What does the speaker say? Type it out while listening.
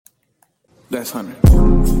That's 100.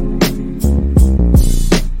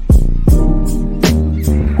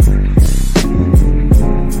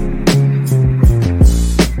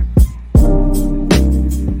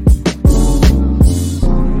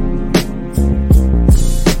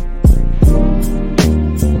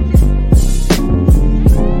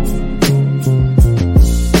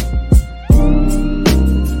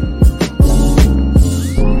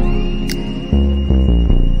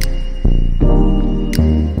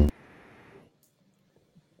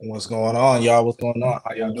 What's going on, y'all? What's going on?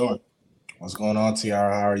 How y'all doing? What's going on,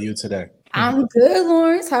 Tiara? How are you today? I'm good,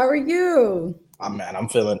 Lawrence. How are you? I'm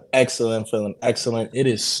feeling excellent, feeling excellent. It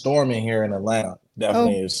is storming here in Atlanta. Oh,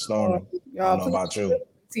 Definitely is Lord. storming. I don't Y'all, know please, about you.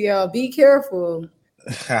 TL, be careful.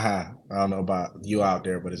 I don't know about you out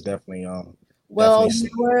there, but it's definitely Well, definitely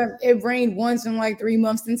you know what? It rained once in like 3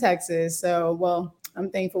 months in Texas. So, well,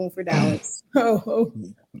 I'm thankful for Dallas. Oh,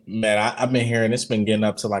 man, I've been hearing it's been getting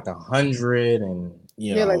up to like 100 and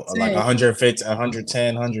yeah, like like 10. 150,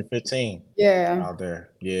 110, 115 Yeah. out there.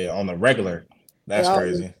 Yeah, on the regular. It That's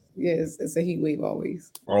always, crazy. yes, it's a heat wave always.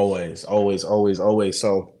 Always, always, always, always.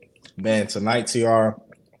 So, man, tonight, TR,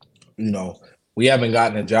 you know, we haven't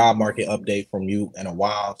gotten a job market update from you in a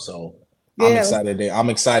while, so Yeah, I'm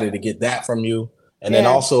excited to get that from you. And then yeah,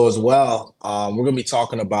 also as well, we're gonna be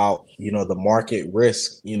talking about the market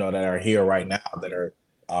risks that are here right now that are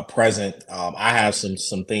present. I have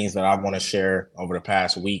some things that I want to share over the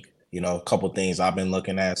past week. A couple things I've been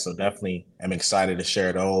looking at, so definitely am excited to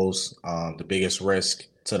share those. The biggest risk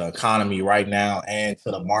to the economy right now and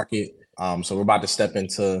to the market. So we're about to step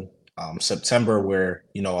into September, where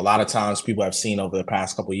a lot of times people have seen over the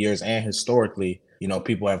past couple of years and historically,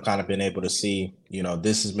 people have kind of been able to see,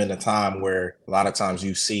 this has been a time where a lot of times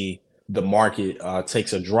you see the market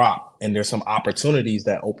takes a drop, and there's some opportunities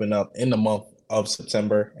that open up in the month of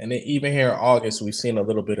September, and then even here in August, we've seen a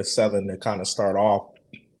little bit of selling to kind of start off.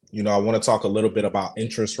 I want to talk a little bit about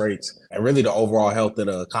interest rates and really the overall health of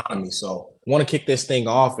the economy. So I want to kick this thing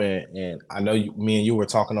off. And I know me and you were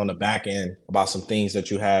talking on the back end about some things that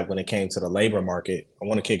you had when it came to the labor market. I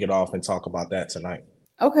want to kick it off and talk about that tonight.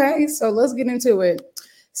 Okay, so let's get into it.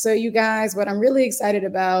 So, you guys, what I'm really excited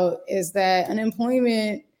about is that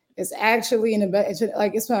unemployment is actually in a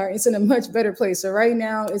like it's in a much better place. So right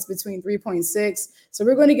now it's between 3.6. So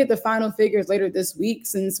we're going to get the final figures later this week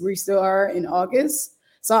since we still are in August.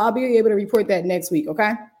 So I'll be able to report that next week.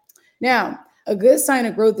 Okay. Now, a good sign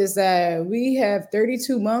of growth is that we have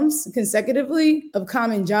 32 months consecutively of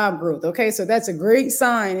common job growth. Okay, so that's a great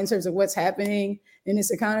sign in terms of what's happening in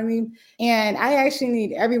this economy. And I actually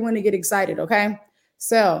need everyone to get excited. Okay,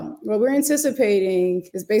 so what we're anticipating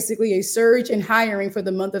is basically a surge in hiring for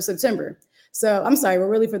the month of September. So I'm sorry, we're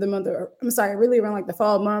really for the month of, I'm sorry, really around like the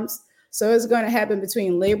fall months. So it's going to happen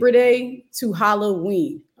between Labor Day to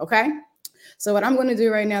Halloween. Okay. So what I'm going to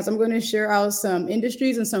do right now is I'm going to share out some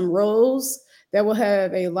industries and some roles that will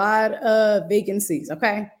have a lot of vacancies.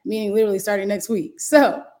 Okay. Meaning literally starting next week.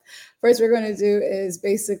 So first we're going to do is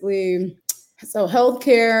basically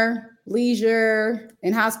healthcare, leisure,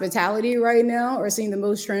 and hospitality right now are seeing the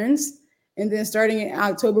most trends. And then starting in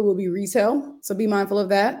October will be retail. So be mindful of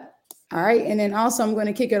that. All right. And then also I'm going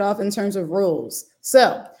to kick it off in terms of roles.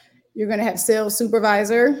 So you're going to have sales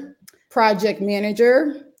supervisor, project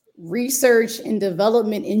manager, research and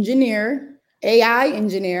development engineer, AI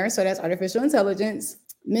engineer, so that's artificial intelligence,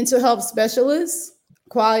 mental health specialist,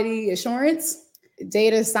 quality assurance,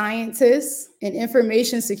 data scientist, and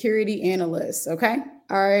information security analyst. Okay.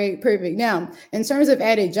 All right, perfect. Now, in terms of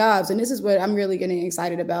added jobs, and this is what I'm really getting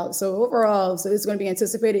excited about. So overall, so this is going to be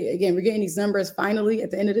anticipated. Again, we're getting these numbers finally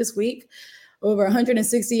at the end of this week. Over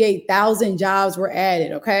 168,000 jobs were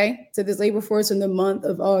added, okay, to this labor force in the month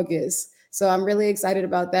of August. So I'm really excited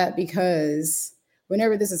about that because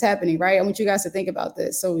whenever this is happening, right, I want you guys to think about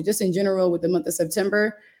this. So just in general, with the month of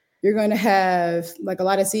September, you're going to have like a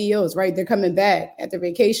lot of CEOs, right? They're coming back at their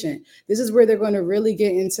vacation. This is where they're going to really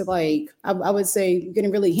get into like, I would say,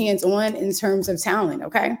 getting really hands on in terms of talent,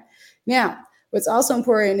 okay? Now, what's also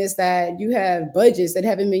important is that you have budgets that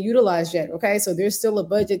haven't been utilized yet. Okay. So there's still a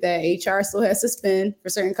budget that HR still has to spend for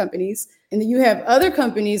certain companies. And then you have other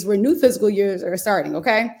companies where new fiscal years are starting.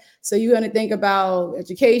 Okay. So you're going to think about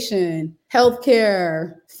education,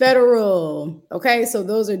 healthcare, federal. Okay. So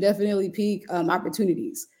those are definitely peak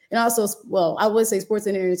opportunities. And also, well, I would say sports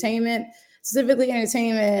and entertainment, specifically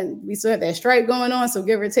entertainment. We still have that strike going on. So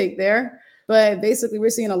give or take there. But basically, we're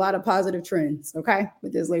seeing a lot of positive trends, okay,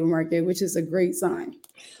 with this labor market, which is a great sign.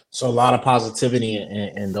 So a lot of positivity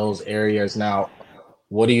in those areas. Now,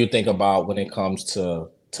 what do you think about when it comes to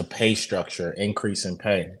pay structure, increase in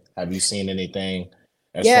pay? Have you seen anything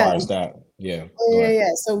as Yeah, far as that? Yeah. Oh, Go yeah, ahead.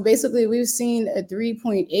 yeah. So basically, we've seen a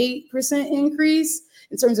 3.8% increase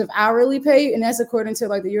in terms of hourly pay, and that's according to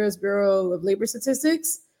like the U.S. Bureau of Labor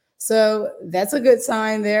Statistics. So that's a good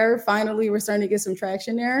sign there. Finally, we're starting to get some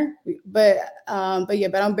traction there. But yeah,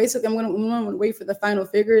 but I'm gonna wait for the final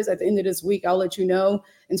figures at the end of this week. I'll let you know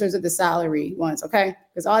in terms of the salary ones, okay?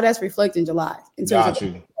 Because all that's reflected in July in terms of Got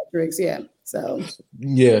you. metrics. Yeah. So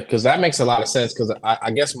Yeah, because that makes a lot of sense. Because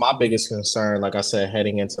I guess my biggest concern, like I said,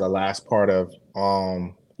 heading into the last part of,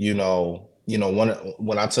 when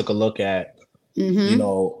I took a look at, you mm-hmm.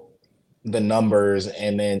 know, the numbers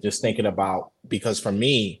and then just thinking about, because for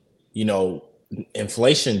me, you know,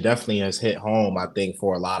 inflation definitely has hit home, I think,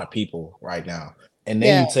 for a lot of people right now. And then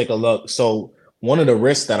Yeah. you take a look. So one of the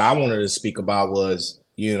risks that I wanted to speak about was,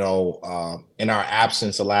 in our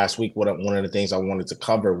absence of last week, one of the things I wanted to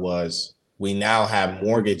cover was we now have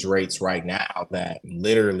mortgage rates right now that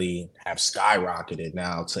literally have skyrocketed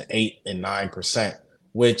now to 8 and 9%,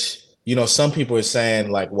 which some people are saying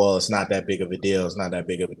like, well, it's not that big of a deal. It's not that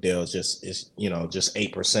big of a deal. Just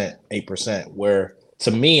 8%, 8%. Where to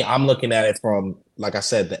me, I'm looking at it from, like I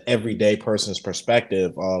said, the everyday person's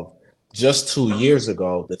perspective of just 2 years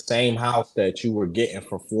ago, the same house that you were getting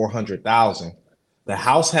for 400,000, the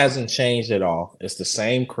house hasn't changed at all. It's the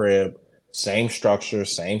same crib, same structure,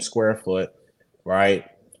 same square foot, right?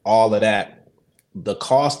 All of that. The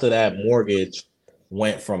cost of that mortgage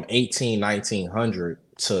went from 1900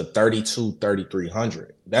 to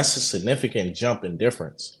 3300. That's a significant jump in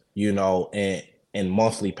difference, in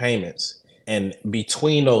monthly payments. And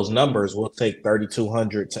between those numbers, we'll take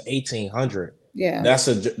 3200 to 1800. Yeah. That's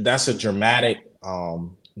a dramatic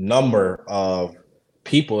number of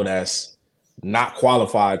people that's not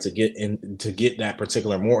qualified to get that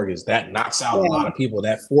particular mortgage. That knocks out a Yeah. lot of people.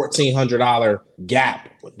 That $1,400 gap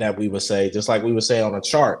that we would say, just like we would say on a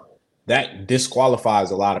chart, that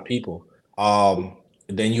disqualifies a lot of people.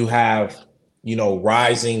 Then you have,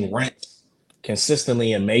 rising rents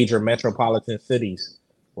consistently in major metropolitan cities,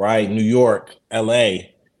 right? New York, LA,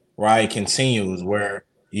 right? Continues where,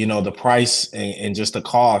 the price and just the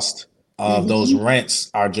cost of those Mm-hmm.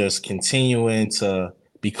 rents are just continuing to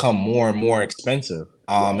become more and more expensive.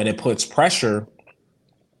 And it puts pressure,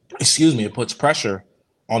 it puts pressure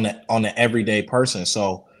on the everyday person.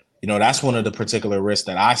 So, that's one of the particular risks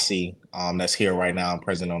that I see that's here right now and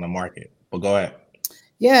present on the market. But go ahead.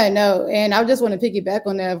 Yeah, no, and I just want to piggyback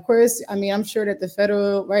on that. Of course, I mean, I'm sure that the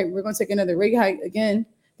federal, right, we're going to take another rate hike again.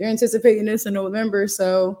 They're anticipating this in November,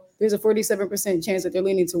 so there's a 47% chance that they're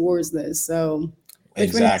leaning towards this. So, which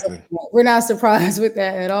Exactly. we're not surprised with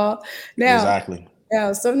that at all. Now, Exactly.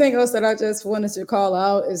 now, something else that I just wanted to call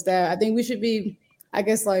out is that I think we should be, I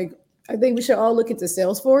guess, like, I think we should all look into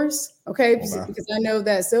Salesforce, okay? Okay. Because I know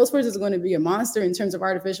that Salesforce is going to be a monster in terms of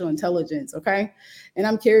artificial intelligence, okay? And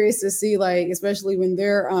I'm curious to see, like, especially when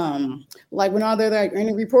they're, like, when all their like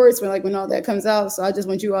earning reports, when all that comes out. So I just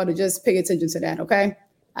want you all to just pay attention to that, okay?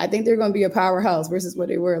 I think they're going to be a powerhouse versus what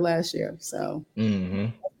they were last year. So Mm-hmm.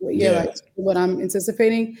 yeah, Yeah. like what I'm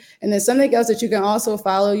anticipating. And then something else that you can also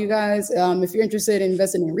follow, you guys, if you're interested in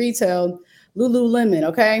investing in retail, Lululemon,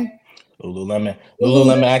 okay? Lululemon.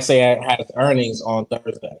 Lululemon Lululemon, actually has earnings on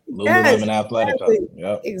Thursday. yes, Lululemon Athletica. exactly.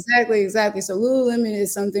 Yep. Exactly. So Lululemon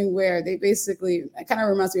is something where they basically, it kind of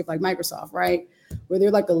reminds me of like Microsoft, right? Where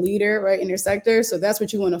they're like a leader, right, in their sector. So that's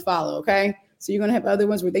what you want to follow, okay? So you're going to have other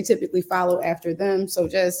ones where they typically follow after them. So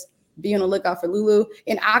just be on the lookout for Lulu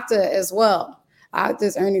and Okta as well.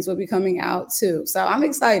 Okta's earnings will be coming out too. So I'm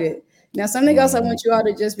excited. Now, something else I Mm-hmm. want you all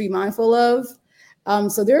to just be mindful of.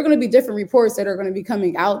 So there are going to be different reports that are going to be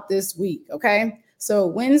coming out this week, okay? So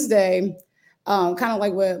Wednesday, kind of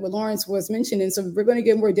like what Lawrence was mentioning. So we're going to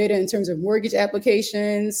get more data in terms of mortgage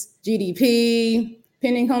applications, GDP,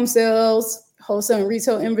 pending home sales, wholesale and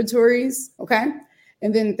retail inventories. Okay.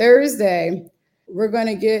 And then Thursday, we're going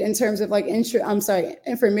to get in terms of like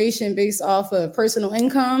information based off of personal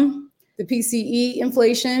income, the PCE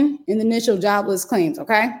inflation, and the initial jobless claims.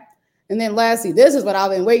 Okay. And then lastly, this is what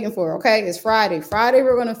I've been waiting for. Okay. It's Friday. Friday,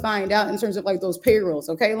 we're going to find out in terms of like those payrolls.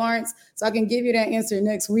 Okay, Lawrence. So I can give you that answer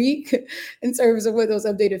next week in terms of what those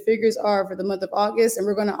updated figures are for the month of August. And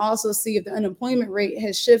we're going to also see if the unemployment rate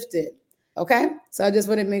has shifted. Okay. So I just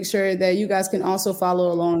want to make sure that you guys can also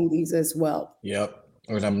follow along these as well. Yep.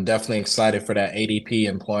 And I'm definitely excited for that ADP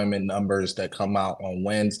employment numbers that come out on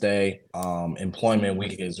Wednesday. Employment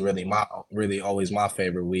week is really always my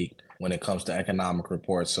favorite week when it comes to economic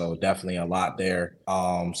reports. So definitely a lot there.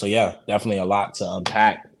 So yeah, definitely a lot to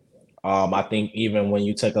unpack. I think even when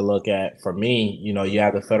you take a look at, for me, you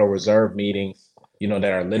have the Federal Reserve meetings, that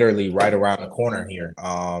are literally right around the corner here.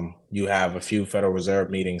 You have a few Federal Reserve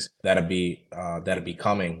meetings that'll be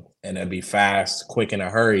coming. and it'd be fast, quick, in a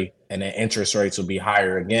hurry, and then interest rates will be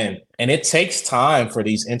higher again. And it takes time for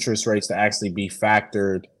these interest rates to actually be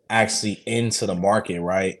factored actually into the market,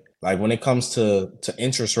 right? Like when it comes to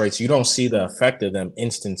interest rates, you don't see the effect of them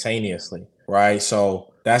instantaneously, right?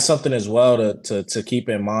 So that's something as well to keep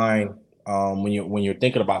in mind when you're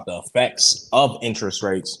thinking about the effects of interest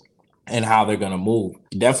rates and how they're going to move.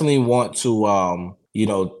 You definitely want to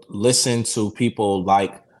listen to people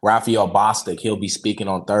like Raphael Bostic. He'll be speaking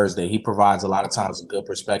on Thursday. He provides a lot of times a good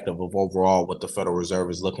perspective of overall what the Federal Reserve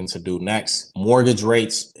is looking to do next. Mortgage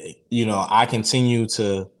rates, I continue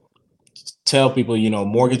to tell people,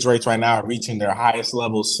 mortgage rates right now are reaching their highest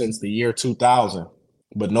levels since the year 2000,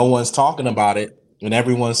 but no one's talking about it. And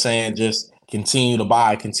everyone's saying just continue to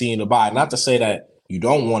buy, continue to buy. Not to say that you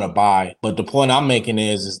don't want to buy, but the point I'm making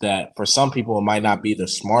is that for some people, it might not be the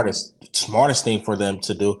smartest thing for them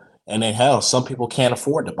to do. And then hell, some people can't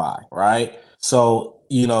afford to buy, right? So,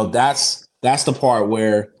 that's the part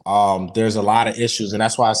where there's a lot of issues. And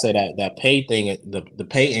that's why I say that pay thing, the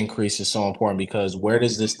pay increase is so important, because where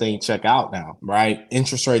does this thing check out now, right?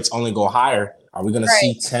 Interest rates only go higher. Are we going to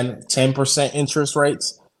see 10% interest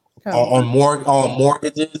rates on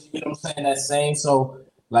mortgages? You know what I'm saying? That's same. So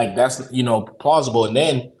like that's plausible. And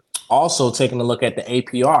then also taking a look at the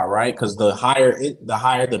APR, right? Because the higher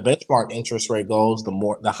the benchmark interest rate goes,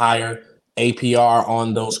 the higher APR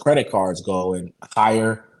on those credit cards go, and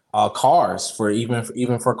higher cars for even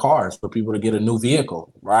for cars for people to get a new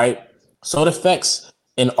vehicle, right? So it affects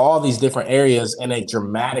in all these different areas, and it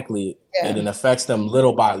dramatically and it affects them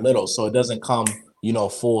little by little. So it doesn't come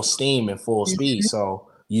full steam and full speed. So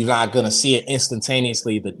you're not going to see it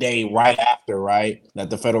instantaneously the day right after, right, that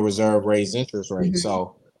the Federal Reserve raised interest rates.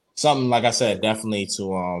 So something, like I said, definitely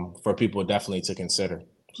to for people definitely to consider.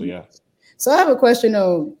 So yeah. So I have a question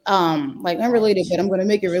though, like unrelated, but I'm going to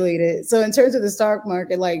make it related. So in terms of the stock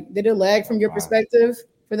market, like did it lag from your perspective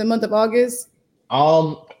for the month of August?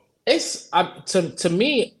 It's to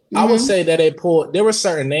me, I would say that there were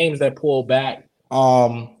certain names that pulled back.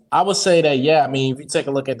 I would say that, yeah, I mean, if you take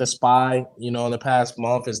a look at the SPY, in the past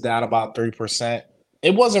month, it's down about 3%.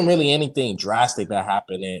 It wasn't really anything drastic that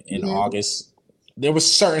happened in August. There were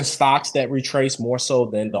certain stocks that retraced more so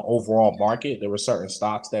than the overall market. There were certain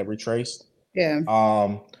stocks that retraced. Yeah.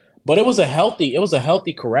 But it was a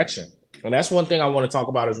healthy correction. And that's one thing I want to talk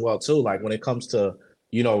about as well too. Like when it comes to,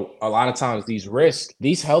 a lot of times these risks,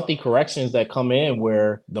 these healthy corrections that come in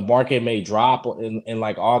where the market may drop in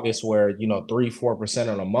like August, where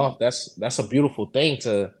 3-4% on a month, that's a beautiful thing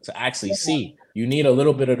to actually see. You need a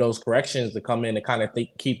little bit of those corrections to come in to kind of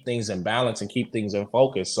keep things in balance and keep things in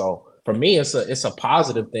focus. So for me, it's a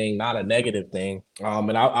positive thing, not a negative thing.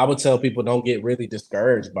 And I would tell people, don't get really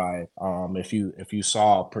discouraged by it. If you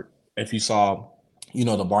saw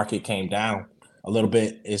the market came down a little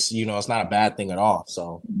bit, it's not a bad thing at all.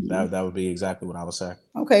 So that would be exactly what I would say.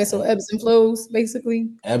 Okay, so ebbs and flows, basically.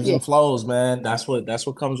 Ebbs and flows, man. That's what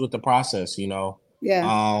comes with the process.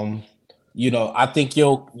 Yeah. I think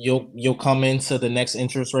you'll come into the next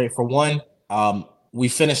interest rate. For one, we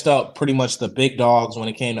finished up pretty much the big dogs when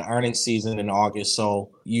it came to earnings season in August. So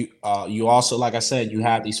you also, like I said, you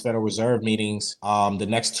have these Federal Reserve meetings the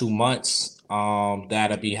next 2 months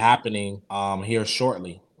that'll be happening here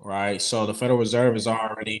shortly, right? So the Federal Reserve is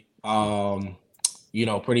already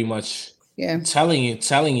pretty much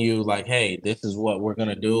telling you like, hey, this is what we're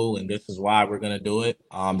gonna do and this is why we're gonna do it.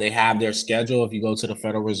 They have their schedule. If you go to the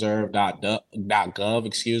federalreserve.gov,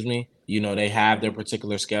 they have their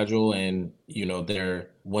particular schedule and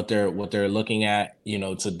what they're looking at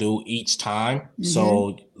to do each time.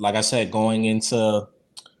 So like I said, going into,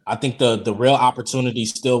 I think the real opportunity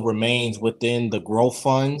still remains within the growth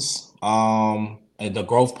funds and the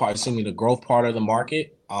growth part of the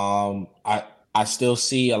market. I still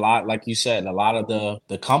see a lot, like you said, a lot of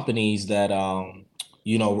the companies that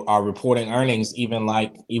are reporting earnings, even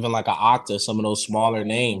like a Okta, some of those smaller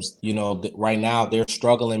names, right now they're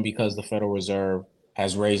struggling because the Federal Reserve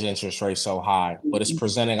has raised interest rates so high, but it's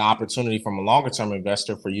presenting opportunity from a longer term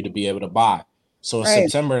investor for you to be able to buy. So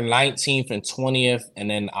September 19th and 20th, and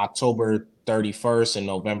then October 31st and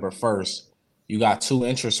November 1st, you got 2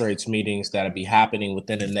 interest rates meetings that'll be happening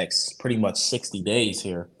within the next pretty much 60 days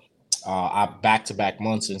here. Back-to-back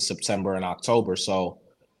months in September and October. So,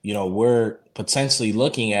 we're potentially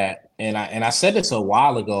looking at, and I said this a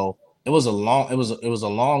while ago. It was a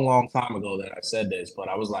long time ago that I said this, but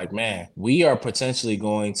I was like, man, we are potentially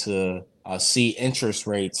going to see interest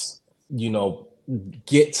rates,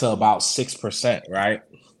 get to about 6%, right?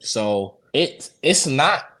 So it's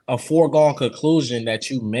not a foregone conclusion that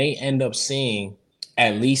you may end up seeing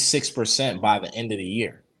at least 6% by the end of the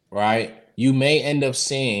year, right? you may end up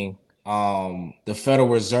seeing the Federal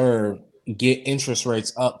Reserve get interest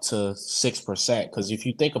rates up to 6%. Because if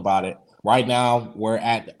you think about it, right now we're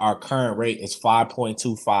at our current rate is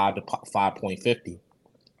 5.25 to 5.50.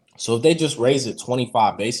 So if they just raise it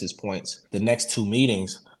 25 basis points, the next two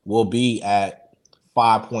meetings will be at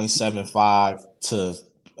 5.75 to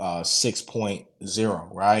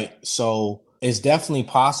 6.0, right? So it's definitely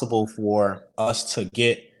possible for us to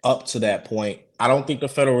get up to that point. I don't think the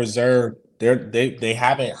Federal Reserve, they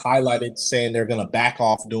haven't highlighted saying they're going to back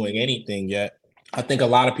off doing anything yet. I think a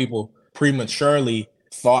lot of people prematurely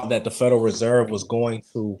thought that the Federal Reserve was going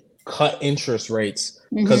to cut interest rates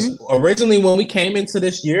because originally when we came into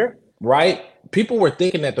this year, right, people were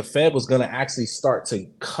thinking that the Fed was going to actually start to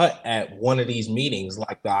cut at one of these meetings,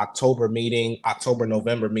 like the October meeting,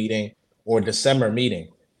 November meeting, or December meeting.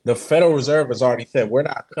 The Federal Reserve has already said we're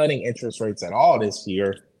not cutting interest rates at all this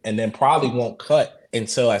year, and then probably won't cut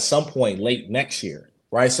until at some point late next year,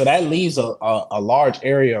 right? So that leaves a large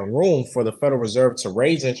area of room for the Federal Reserve to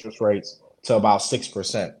raise interest rates to about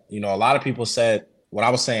 6%. You know, a lot of people said when I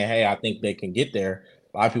was saying, hey, I think they can get there.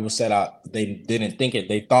 A lot of people said they didn't think it.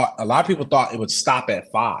 They thought a lot of people thought it would stop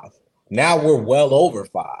at 5. Now we're well over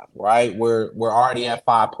 5, right? We're already at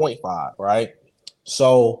 5.5, right?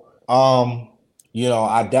 So, you know,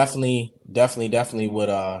 I definitely would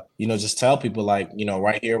you know, just tell people like, you know,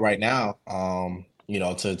 right here, right now, you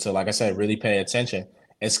know, to like I said, really pay attention.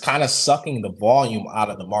 It's kind of sucking the volume out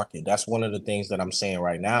of the market. That's one of the things that I'm saying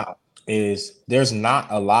right now is there's not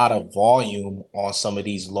a lot of volume on some of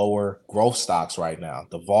these lower growth stocks right now.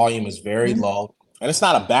 The volume is very low. And it's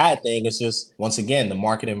not a bad thing. It's just once again the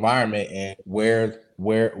market environment and where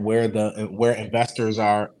investors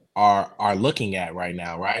are looking at right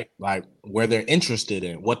now, right? Like where they're interested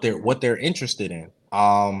in, what they're interested in.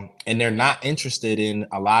 And they're not interested in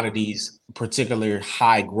a lot of these particular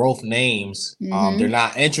high growth names. They're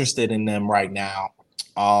not interested in them right now.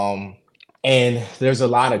 And there's a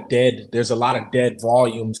lot of dead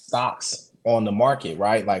volume stocks on the market,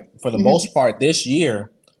 right? Like for the most part this year,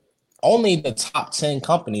 only the top 10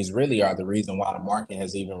 companies really are the reason why the market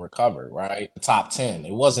has even recovered, right? The top 10.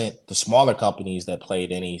 It wasn't the smaller companies that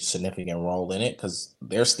played any significant role in it because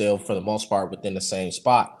they're still, for the most part, within the same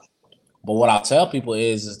spot. But what I'll tell people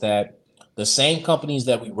is that the same companies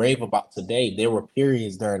that we rave about today, there were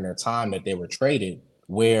periods during their time that they were traded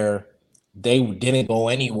where they didn't go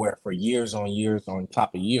anywhere for years on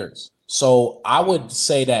top of years. So I would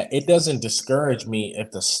say that it doesn't discourage me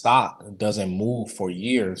if the stock doesn't move for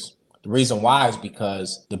years. The reason why is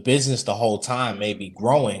because the business the whole time may be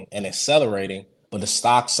growing and accelerating, but the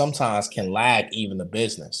stock sometimes can lag even the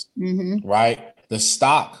business, right? The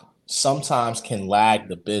stock sometimes can lag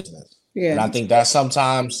the business. And I think that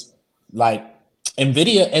sometimes like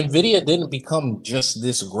Nvidia didn't become just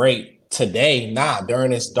this great today. Nah,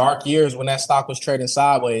 during its dark years when that stock was trading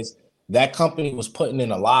sideways, that company was putting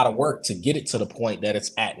in a lot of work to get it to the point that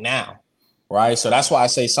it's at now, right? So that's why I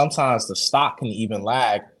say sometimes the stock can even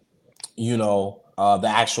lag, you know, the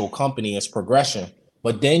actual company is progression.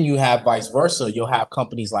 But then you have vice versa. You'll have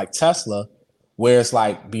companies like Tesla, where it's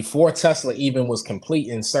like before Tesla even was complete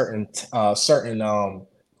in certain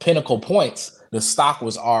pinnacle points, the stock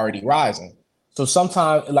was already rising. So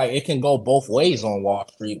sometimes like it can go both ways on Wall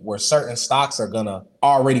Street, where certain stocks are gonna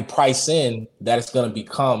already price in that it's gonna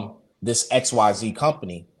become this XYZ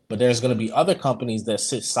company. But there's gonna be other companies that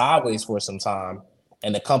sit sideways for some time,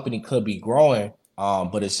 and the company could be growing.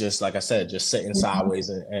 But it's just like I said, just sitting sideways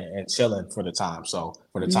and chilling for the time. So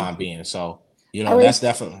for the time being. So, you know, that's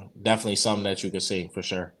definitely something that you can see for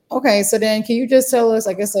sure. Okay, so then can you just tell us,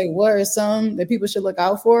 I guess, like what are some that people should look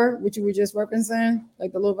out for, which you were just referencing,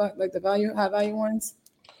 like the like the high value ones?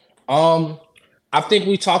 I think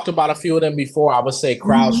we talked about a few of them before. I would say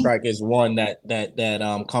CrowdStrike is one that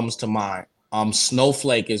comes to mind.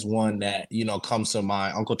 Snowflake is one that, you know, comes to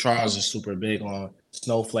mind. Uncle Charles is super big on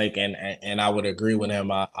Snowflake, and I would agree with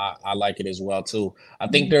him. I like it as well too. I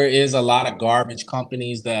think there is a lot of garbage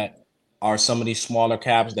companies that are some of these smaller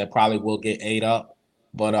caps that probably will get ate up.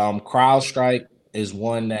 But CrowdStrike is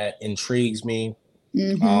one that intrigues me.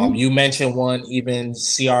 You mentioned one, even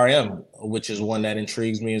CRM, which is one that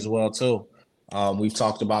intrigues me as well too. We've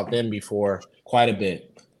talked about them before quite a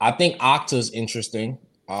bit. I think Okta's interesting.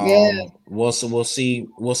 We'll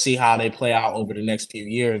see how they play out over the next few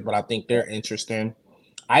years, but I think they're interesting.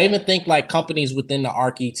 I even think like companies within the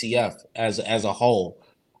ARK ETF as a whole.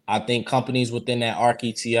 I think companies within that ARK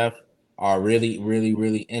ETF are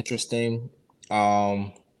really interesting.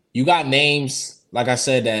 You got names like I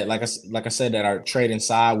said that are trading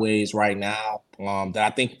sideways right now. That I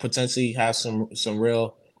think potentially have some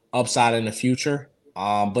real upside in the future.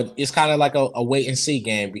 But it's kind of like a wait and see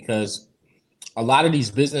game because a lot of these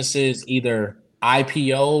businesses either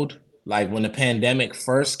IPO'd like when the pandemic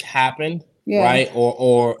first happened, Yeah. right?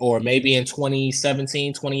 Or maybe in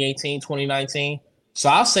 2017, 2018, 2019. So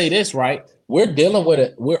I'll say this, right? We're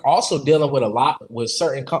also dealing with a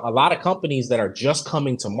lot of companies that are just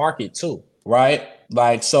coming to market too, right?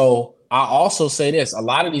 Like so I also say this, a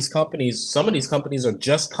lot of these companies, some of these companies are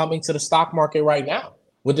just coming to the stock market right now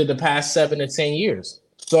within the past 7 to 10 years.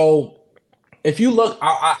 So if you look,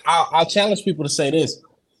 I'll challenge people to say this: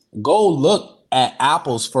 go look at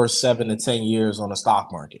Apple's first 7 to 10 years on the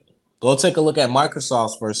stock market. Go take a look at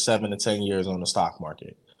Microsoft's first 7 to 10 years on the stock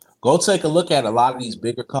market. Go take a look at a lot of these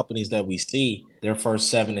bigger companies that we see their first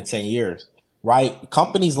 7 to 10 years. Right,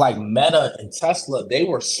 companies like Meta and Tesla, they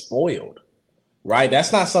were spoiled. Right,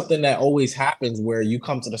 that's not something that always happens where you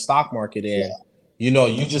come to the stock market Yeah.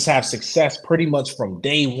 and you just have success pretty much from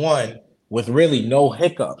day one with really no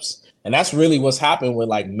hiccups. And that's really what's happened with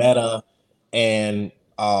like Meta and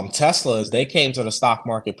Tesla is they came to the stock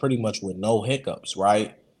market pretty much with no hiccups, right?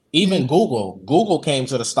 Mhm. Even Google came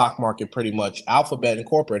to the stock market pretty much. Alphabet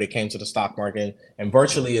Incorporated came to the stock market and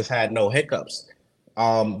virtually has had no hiccups.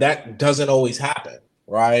 That doesn't always happen,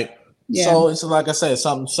 right? Yeah. So it's like I said,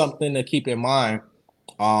 something to keep in mind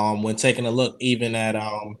when taking a look even at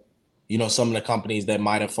some of the companies that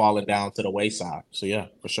might have fallen down to the wayside. So yeah,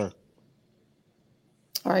 for sure.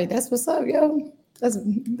 All right, that's what's up, yo. That's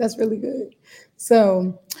that's really good.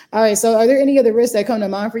 So, all right. So, are there any other risks that come to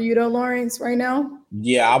mind for you, though, Lawrence, right now?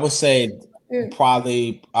 Yeah, I would say Yeah. I'd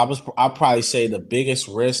probably say the biggest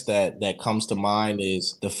risk that comes to mind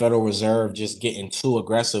is the Federal Reserve just getting too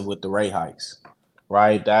aggressive with the rate hikes.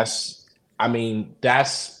 Right? That's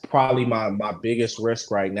probably my biggest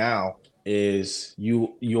risk right now is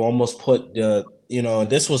you almost put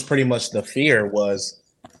this was pretty much the fear was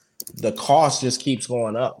the cost just keeps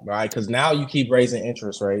going up, right? Because now you keep raising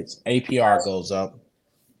interest rates, APR goes up.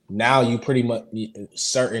 Now you pretty much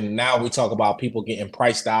certain. Now we talk about people getting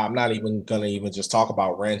priced out. I'm not even gonna even just talk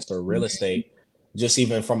about rents or real estate. Just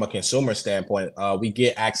even from a consumer standpoint, we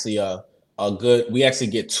get actually a good. We actually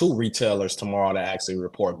get two retailers tomorrow that actually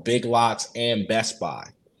report Big Lots and Best Buy,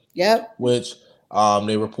 Yep. which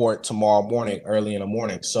they report tomorrow morning, early in the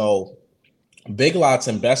morning. So Big Lots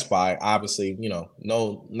and Best Buy, obviously,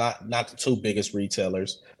 no, not the two biggest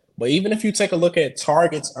retailers. But even if you take a look at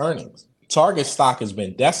Target's earnings, Target stock has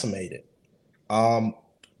been decimated. Um,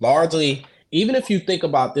 Largely, even if you think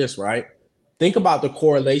about this, right? Think about the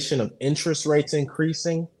correlation of interest rates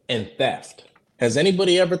increasing and theft. Has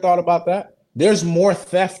anybody ever thought about that? There's more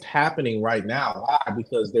theft happening right now. Why?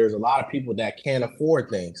 Because there's a lot of people that can't afford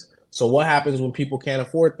things. So what happens when people can't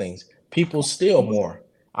afford things? People steal more.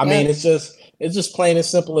 I Yep. mean, it's just plain as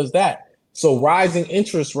simple as that. So rising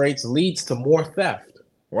interest rates leads to more theft,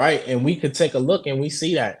 right? And we could take a look and we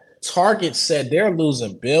see that Target said they're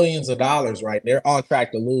losing billions of dollars, right? They're on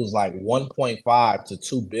track to lose like 1.5 to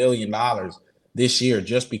 $2 billion this year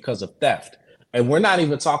just because of theft. And we're not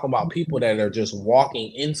even talking about people that are just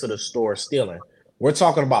walking into the store stealing. We're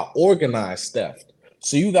talking about organized theft.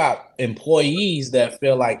 So you got employees that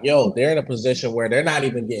feel like, yo, they're in a position where they're not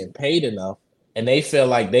even getting paid enough, and they feel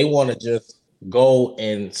like they want to just go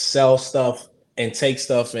and sell stuff and take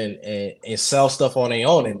stuff and sell stuff on their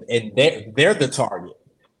own, and they're the target.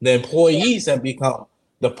 The employees have become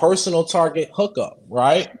the personal target hookup,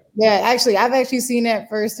 right? Yeah. Actually, I've actually seen that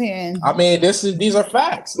firsthand. I mean, these are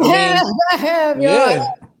facts. I Yeah, mean, I have, yo.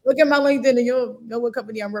 yeah, Look at my LinkedIn and you'll know what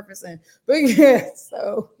company I'm referencing. But yeah,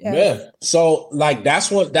 so yeah. yeah. So like that's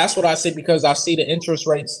what I see because I see the interest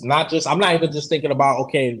rates. Not just I'm not even just thinking about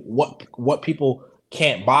okay what people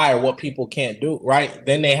can't buy or what people can't do. Right?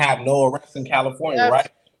 Then they have no arrest in California. Yep. Right?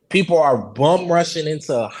 People are bum rushing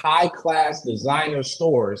into high class designer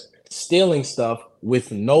stores, stealing stuff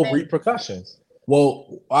with no repercussions.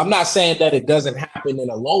 Well, I'm not saying that it doesn't happen in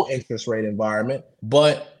a low interest rate environment,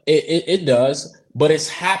 but it does. But it's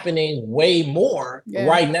happening way more Yeah.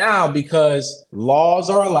 right now because laws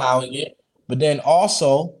are allowing it. But then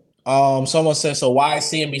also, someone says, so why is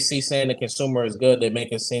CNBC saying the consumer is good? They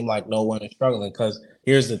make it seem like no one is struggling. Because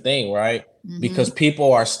here's the thing, right? Because Mhm.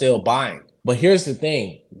 people are still buying. But here's the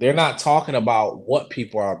thing, they're not talking about what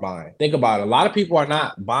people are buying. Think about it. A lot of people are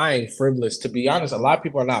not buying frivolous. To be honest, a lot of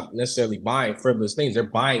people are not necessarily buying frivolous things. They're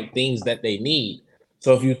buying things that they need.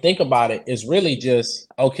 So if you think about it, it's really just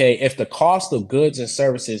okay, if the cost of goods and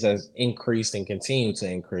services has increased and continue to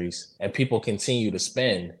increase and people continue to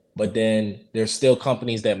spend, but then there's still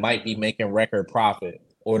companies that might be making record profit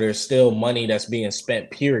or there's still money that's being spent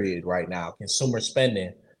period right now, consumer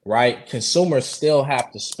spending, right? Consumers still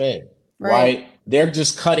have to spend, Right. right? they're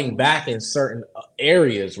just cutting back in certain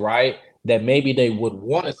areas, right? That maybe they would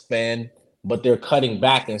want to spend, but they're cutting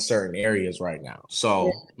back in certain areas right now. Yeah.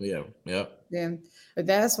 So yeah. Yeah. But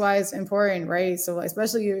that's why it's important, right? So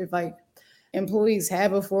especially if like employees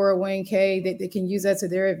have a 401k that they can use that to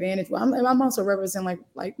their advantage. Well, I'm also representing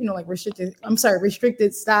like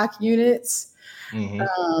restricted stock units,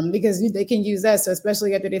 Hmm. because they can use that. So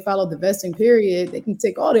especially after they follow the vesting period, they can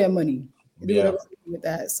take all their money and do Yeah. whatever they do with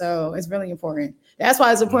that. So it's really important. That's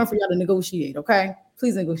why it's important for y'all to negotiate. Okay,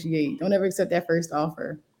 please negotiate. Don't ever accept that first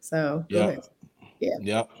offer. So go Yeah. ahead. Yeah.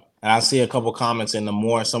 Yep. And I see a couple comments, and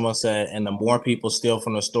someone said, and the more people steal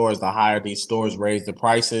from the stores, the higher these stores raise the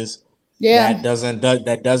prices. Yeah.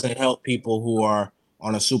 That doesn't help people who are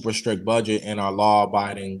on a super strict budget and are law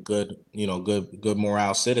abiding, good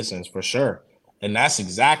morale citizens for sure. And that's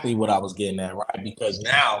exactly what I was getting at, right? Because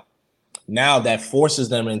now that forces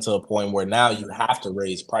them into a point where now you have to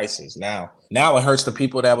raise prices. Now it hurts the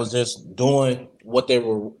people that was just doing what they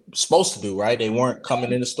were supposed to do, right? They weren't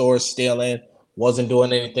coming in the stores stealing, wasn't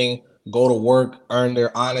doing anything, go to work, earn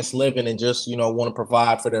their honest living, and just want to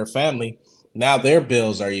provide for their family. Now their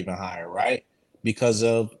bills are even higher, right? Because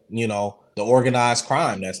of the organized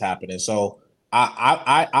crime that's happening. So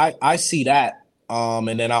I see that.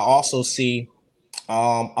 And then I also see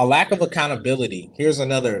a lack of accountability. Here's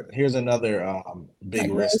another big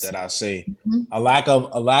Like risk this. that I see. Mhm. A lack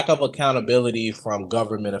of accountability from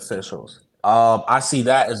government officials. I see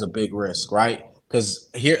that as a big risk, right? Because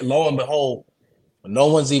here, lo and behold, no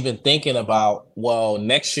one's even thinking about, well,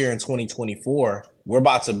 next year in 2024, we're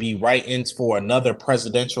about to be right in for another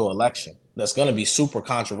presidential election that's going to be super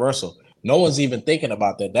controversial. No one's even thinking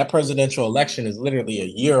about that. That presidential election is literally a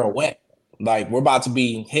year away. Like, we're about to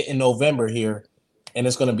be hitting November here, and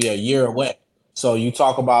it's going to be a year away. So you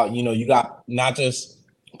talk about, you got not just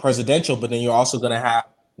presidential, but then you're also going to have,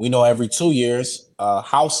 we know every 2 years,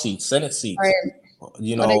 House seats, Senate seats. Right. Or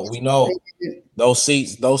We know they those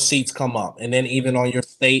seats come up, and then even on your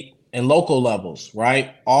state and local levels,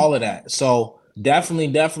 right? All of that. So definitely,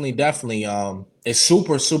 it's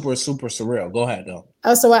super, super, super surreal. Go ahead though.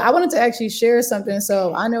 Oh, so I wanted to actually share something.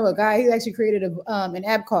 So I know a guy. He actually created an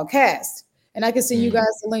app called Cast, and I can send you Mm,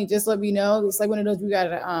 guys the link. Just let me know. It's like one of those you got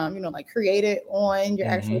to like create it on your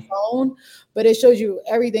actual mm-hmm, phone, but it shows you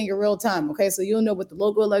everything in real time. Okay, so you'll know what the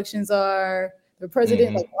local elections are, the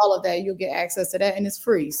president, like mm-hmm. all of that. You'll get access to that, and it's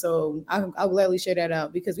free. So I'll gladly share that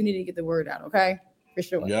out because we need to get the word out. Okay, for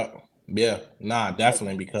sure. Yep. Yeah. Nah,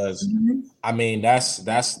 definitely, because Mhm. I mean that's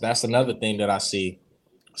another thing that I see.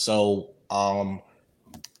 So I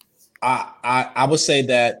would say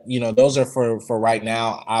that those are for right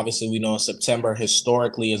now. Obviously, we know September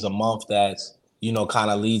historically is a month that's kind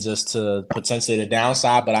of leads us to potentially the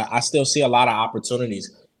downside, but I still see a lot of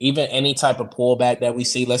opportunities. Even any type of pullback that we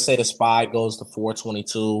see, let's say the SPY goes to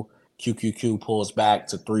 422, QQQ pulls back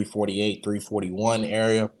to 348, 341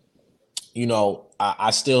 area.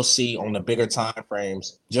 I still see on the bigger time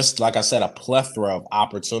frames, just like I said, a plethora of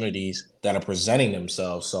opportunities that are presenting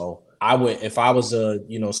themselves. So I would, if I was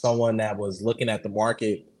someone that was looking at the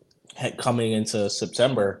market coming into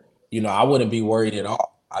September, I wouldn't be worried at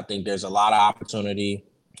all. I think there's a lot of opportunity.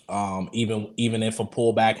 Even if a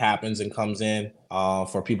pullback happens and comes in,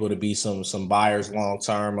 for people to be some buyers long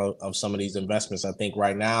term of some of these investments. I think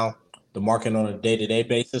right now the market on a day-to-day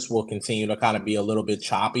basis will continue to kind of be a little bit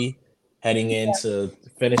choppy heading into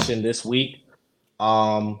finishing this week.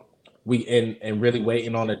 Um, we and really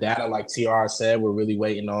waiting on the data, like TR said, we're really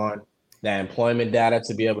waiting on that employment data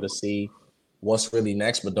to be able to see what's really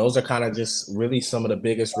next. But those are kind of just really some of the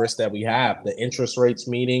biggest risks that we have. The interest rates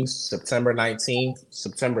meetings, September 19th,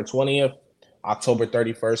 September 20th, October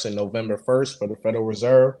 31st, and November 1st for the Federal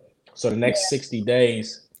Reserve. So the next 60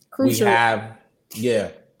 days, we Crucial. have, yeah,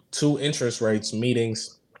 two interest rates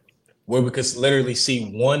meetings where we could literally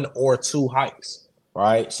see one or two hikes,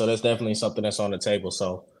 right? So that's definitely something that's on the table.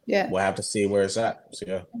 So Yeah. we'll have to see where it's at. So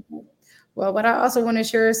yeah. Well, what I also want to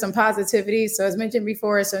share is some positivity. So as mentioned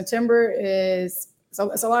before, September is so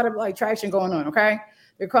it's a lot of like traction going on. Okay,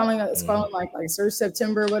 they're calling it's Mm. calling like Search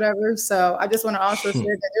September, whatever. So I just want to also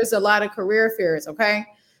share that there's a lot of career fairs. Okay,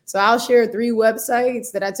 so I'll share 3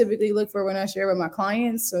 websites that I typically look for when I share with my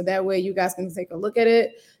clients. So that way you guys can take a look at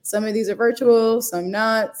it. Some of these are virtual, some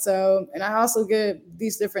not. So and I also get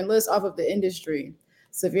these different lists off of the industry.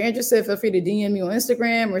 So if you're interested, feel free to DM me on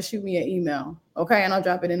Instagram or shoot me an email. Okay, and I'll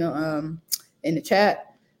drop it in the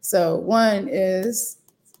chat. So one is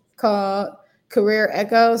called Career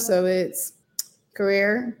Echo. So it's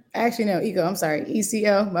career. Actually, no, Eco. I'm sorry,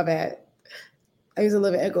 ECO. My bad. I used to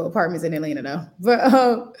live in Echo Apartments in Atlanta though. But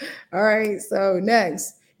all right. So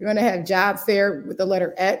next, you're gonna have Job Fair with the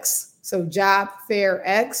letter X. So Job Fair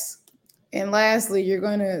X. And lastly,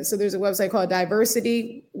 so there's a website called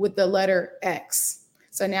Diversity with the letter X.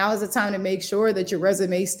 So now is the time to make sure that your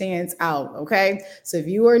resume stands out. Okay. So if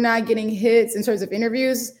you are not getting hits in terms of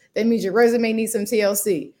interviews, that means your resume needs some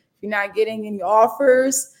TLC. If you're not getting any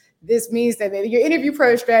offers, this means that maybe your interview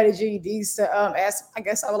prep strategy needs to ask, I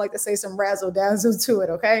guess I would like to say, some razzle dazzle to it.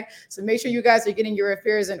 Okay. So make sure you guys are getting your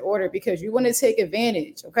affairs in order because you want to take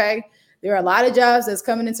advantage. Okay. There are a lot of jobs that's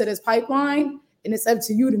coming into this pipeline, and it's up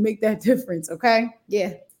to you to make that difference. Okay.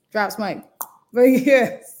 Yeah. Drops mic. But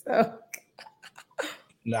yeah. So.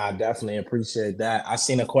 No, I definitely appreciate that. I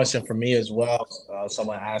seen a question for me as well.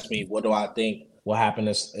 Someone asked me, what do I think will happen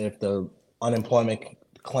if the unemployment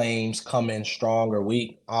claims come in strong or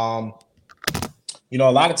weak? A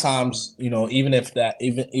lot of times, even if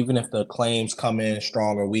the claims come in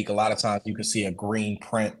strong or weak, a lot of times you can see a green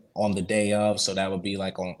print on the day of. So that would be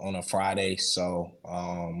like on a Friday. So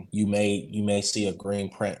you may see a green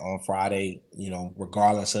print on Friday,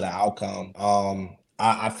 regardless of the outcome.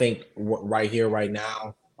 I think right here, right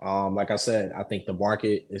now, like I said, I think the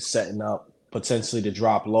market is setting up potentially to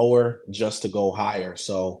drop lower just to go higher.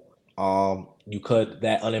 So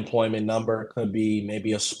that unemployment number could be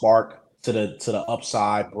maybe a spark to the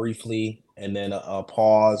upside briefly, and then a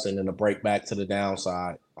pause, and then a break back to the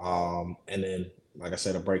downside, and then, like I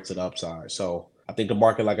said, a break to the upside. So I think the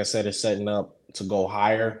market, like I said, is setting up to go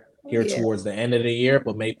higher here towards the end of the year,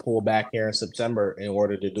 but may pull back here in September in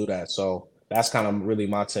order to do that. So that's kind of really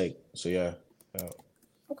my take. So yeah.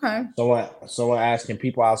 Okay. Someone asked, can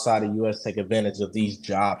people outside the U.S. take advantage of these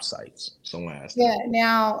job sites? Someone asked. Yeah.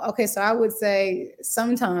 Now, okay. So I would say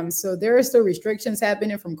sometimes. So there are still restrictions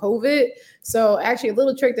happening from COVID. So actually, a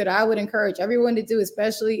little trick that I would encourage everyone to do,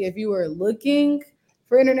 especially if you are looking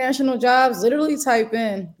for international jobs, literally type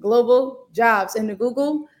in global jobs into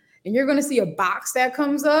Google, and you're going to see a box that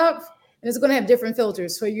comes up, and it's going to have different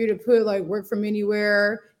filters for you to put like work from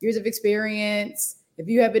anywhere, years of experience, if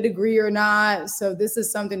you have a degree or not. So this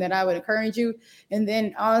is something that I would encourage you. And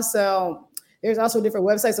then also, there's also different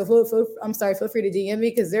websites. So feel free to DM me,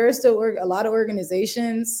 because there are still a lot of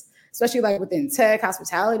organizations, especially like within tech,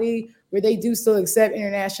 hospitality, where they do still accept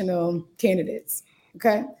international candidates.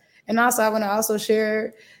 Okay. And also, I want to also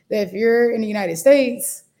share that if you're in the United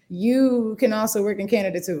States, you can also work in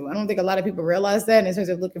Canada too. I don't think a lot of people realize that in terms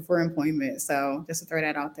of looking for employment. So just to throw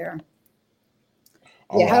that out there.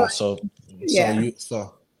 Right. So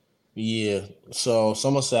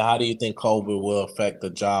someone said, how do you think COVID will affect the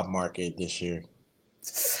job market this year?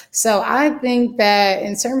 So I think that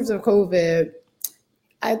in terms of COVID,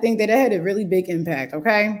 I think that it had a really big impact.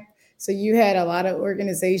 Okay. So you had a lot of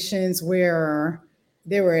organizations where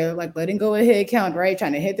they were like letting go of headcount, right?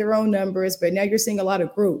 Trying to hit their own numbers, but now you're seeing a lot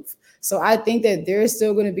of growth. So I think that there's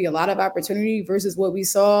still going to be a lot of opportunity versus what we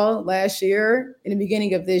saw last year in the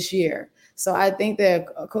beginning of this year. So I think that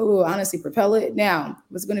COVID will honestly propel it. Now,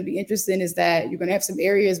 what's going to be interesting is that you're going to have some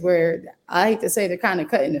areas where I hate to say they're kind of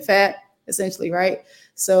cutting the fat, essentially, right?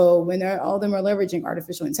 So when all of them are leveraging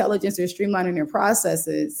artificial intelligence, they're streamlining their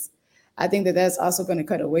processes. I think that that's also going to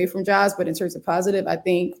cut away from jobs. But in terms of positive, I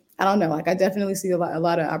don't know, like I definitely see a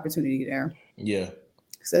lot of opportunity there. Yeah.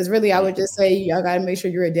 So it's really, I would just say, y'all got to make sure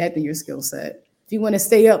you're adapting your skill set if you want to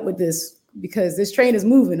stay up with this, because this train is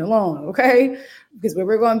moving along, okay? Because where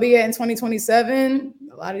we're going to be at in 2027,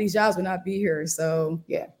 a lot of these jobs will not be here. So,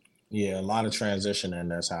 yeah. Yeah, a lot of transition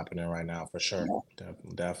and that's happening right now for sure. Yeah.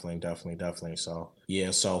 Definitely. So,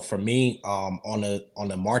 yeah, so for me, on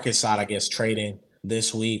the market side, I guess trading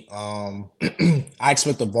this week, I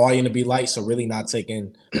expect the volume to be light, so really not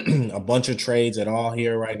taking a bunch of trades at all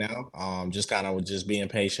here right now. Just kind of just being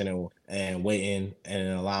patient and waiting and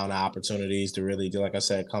allowing the opportunities to really, like I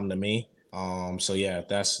said, come to me. So yeah,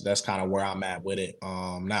 that's kind of where I'm at with it.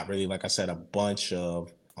 Not really, like I said, a bunch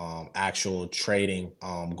of actual trading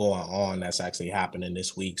going on that's actually happening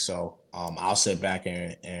this week. So I'll sit back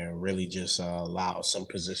and really just allow some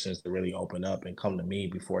positions to really open up and come to me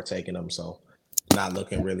before taking them. So not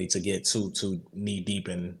looking really to get too knee deep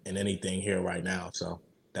in anything here right now. So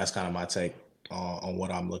that's kind of my take on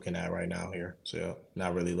what I'm looking at right now here. So yeah,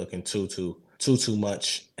 not really looking too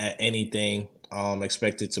much at anything.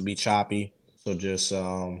 Expect it to be choppy. So just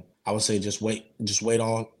I would say just wait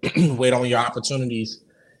on wait on your opportunities.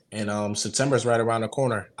 And September is right around the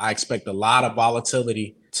corner. I expect a lot of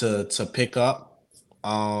volatility to pick up.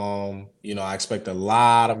 I expect a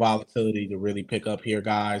lot of volatility to really pick up here,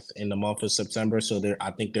 guys, in the month of September. So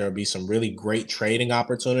I think there will be some really great trading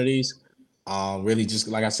opportunities. Really, just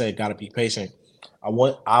like I said, got to be patient. I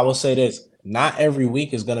will say this: not every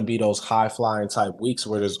week is going to be those high flying type weeks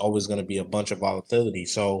where there's always going to be a bunch of volatility.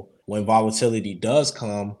 So when volatility does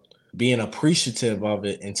come, being appreciative of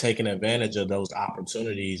it and taking advantage of those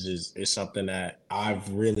opportunities is something that I've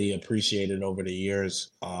really appreciated over the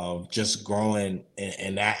years of just growing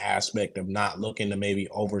in that aspect of not looking to maybe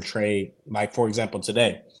overtrade. Like, for example,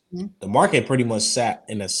 today, Mhm. the market pretty much sat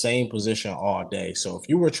in the same position all day. So if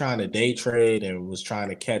you were trying to day trade and was trying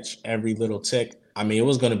to catch every little tick, I mean, it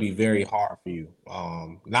was going to be very hard for you.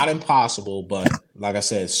 Not impossible, but like I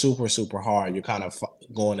said, super, super hard. You're kind of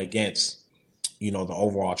going against, the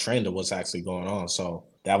overall trend of what's actually going on. So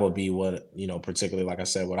that would be what, particularly, like I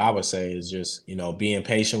said, what I would say is just, being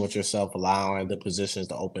patient with yourself, allowing the positions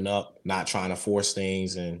to open up, not trying to force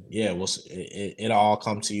things. And yeah, it'll all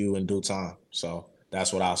come to you in due time. So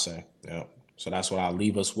that's what I'll say. Yeah. So that's what I'll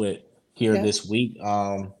leave us with here Yeah. this week.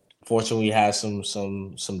 Fortunately, we had some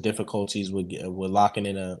difficulties with locking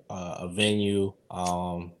in a venue.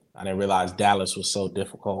 I didn't realize Dallas was so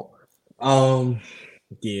difficult. Um,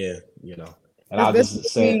 yeah, and I'll That's just what it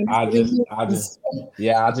say, means. What it means.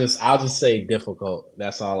 yeah, I'll just say difficult.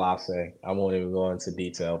 That's all I'll say. I won't even go into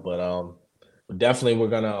detail, but definitely we're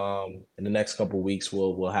gonna in the next couple of weeks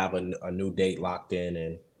we'll have a new date locked in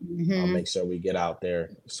and Mhm. make sure we get out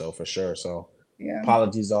there. So for sure. So Yeah.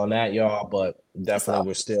 apologies on that, y'all, but That's all.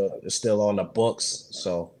 definitely it's still on the books.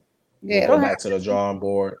 So we'll Yeah. go It'll back to the happen. drawing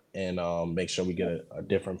board and make sure we get a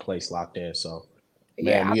different place locked in. So man,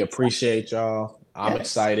 Yeah. we I'm excited. appreciate y'all. I'm Yes.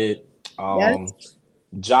 excited. Yes. Um,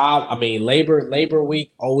 I mean, Labor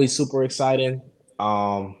Week always super exciting.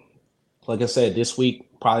 Um, like I said, this week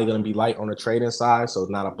probably going to be light on the trading side, so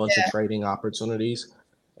not a bunch of Yeah. trading opportunities.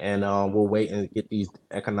 And we'll wait and get these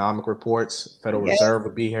economic reports. Federal Yes. Reserve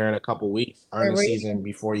will be here in a couple weeks. We're Earnings season, waiting.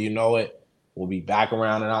 before you know it, we'll be back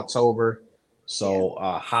around in October. Yeah. So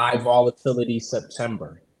high volatility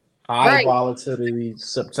September. High Right. volatility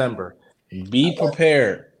September. I Be love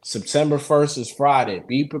prepared. September 1st is Friday.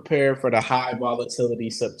 Be prepared for the high volatility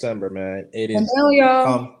September, man. It it. And is now, y'all.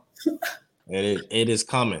 come. It is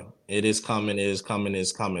coming. It is coming. It is coming.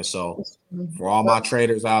 It's coming. So for all my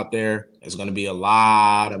traders out there, it's going to be a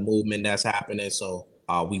lot of movement that's happening. So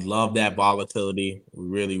we love that volatility. We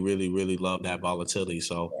really, really, really love that volatility.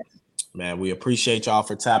 So man, we appreciate y'all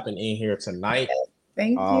for tapping in here tonight.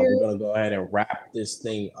 Thank We're you. gonna go ahead and wrap this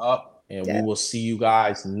thing up, and we Yeah. will see you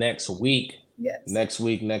guys next week. Yes. Next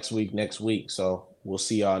week. So we'll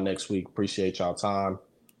see y'all next week. Appreciate y'all time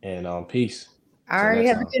and peace. All Till right. next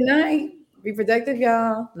Have a time. good night. Be productive,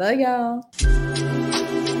 y'all. Love y'all.